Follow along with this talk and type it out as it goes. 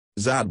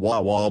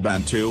Zodwa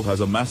Bantu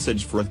has a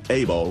message for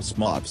Thabo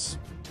Smallz.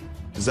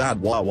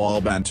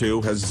 Zodwa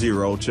Bantu has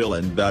zero chill,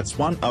 and that's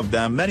one of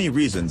the many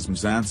reasons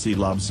Mzansi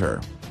loves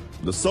her.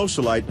 The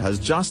socialite has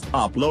just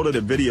uploaded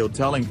a video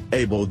telling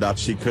Thabo that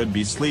she could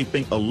be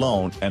sleeping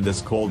alone in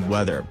this cold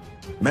weather.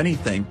 Many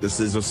think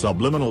this is a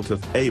subliminal to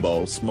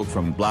Thabo Smol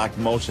from Black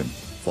Motion,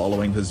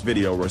 following his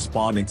video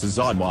responding to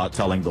Zodwa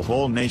telling the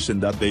whole nation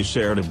that they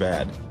shared a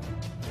bed.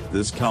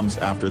 This comes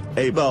after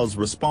Thabo's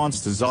response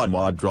to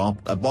Zodwa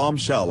dropped a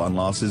bombshell on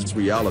Loss's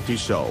reality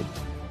show.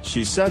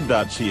 She said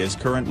that she is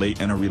currently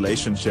in a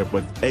relationship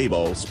with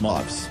Thabo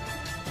Smallz.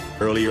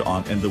 Earlier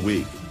on in the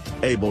week,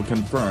 Thabo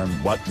confirmed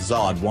what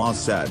Zodwa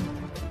said.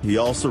 He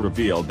also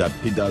revealed that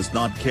he does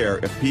not care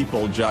if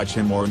people judge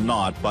him or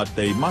not, but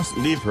they must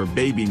leave her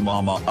baby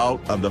mama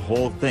out of the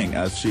whole thing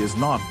as she is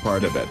not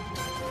part of it.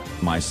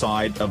 My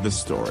side of the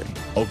story.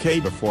 Okay,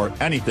 before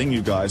anything,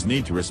 you guys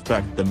need to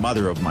respect the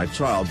mother of my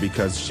child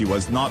because she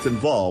was not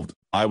involved.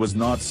 I was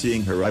not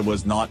seeing her. I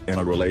was not in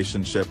a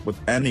relationship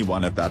with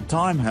anyone at that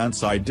time,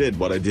 hence I did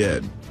what I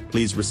did.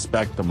 Please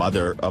respect the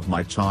mother of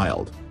my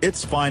child.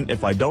 It's fine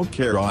if I don't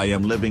care. I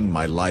am living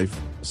my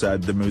life,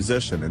 said the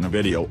musician in a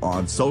video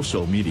on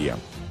social media.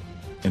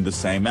 In the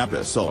same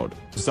episode,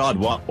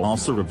 Zodwa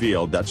also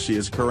revealed that she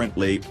is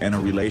currently in a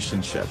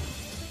relationship.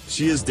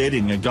 She is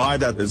dating a guy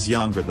that is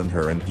younger than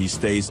her and he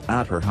stays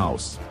at her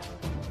house.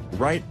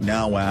 Right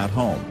now at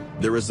home,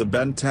 there is a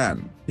Ben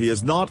 10, he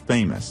is not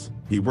famous,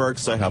 he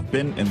works. I have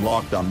been in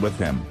lockdown with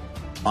him.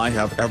 I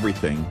have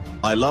everything,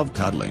 I love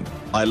cuddling,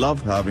 I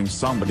love having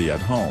somebody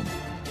at home.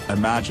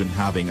 Imagine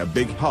having a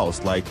big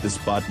house like this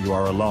but you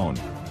are alone.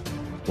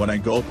 When I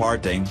go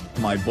partying,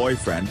 my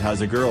boyfriend has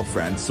a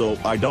girlfriend so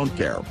I don't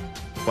care.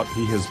 But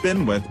he has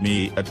been with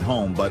me at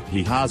home but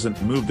he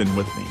hasn't moved in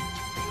with me.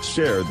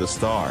 Share the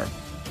star.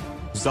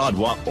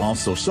 Zodwa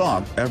also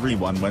shocked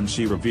everyone when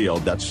she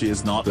revealed that she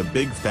is not a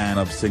big fan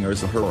of singer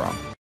Zahara.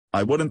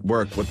 I wouldn't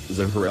work with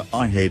Zahara,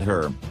 I hate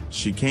her.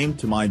 She came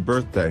to my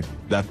birthday,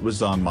 that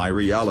was on my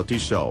reality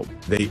show.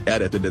 They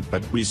edited it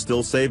but we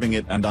still saving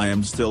it and I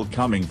am still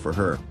coming for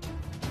her.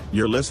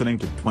 You're listening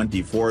to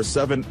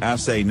 24/7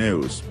 SA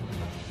News.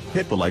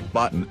 Hit the like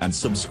button and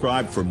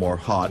subscribe for more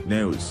hot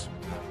news.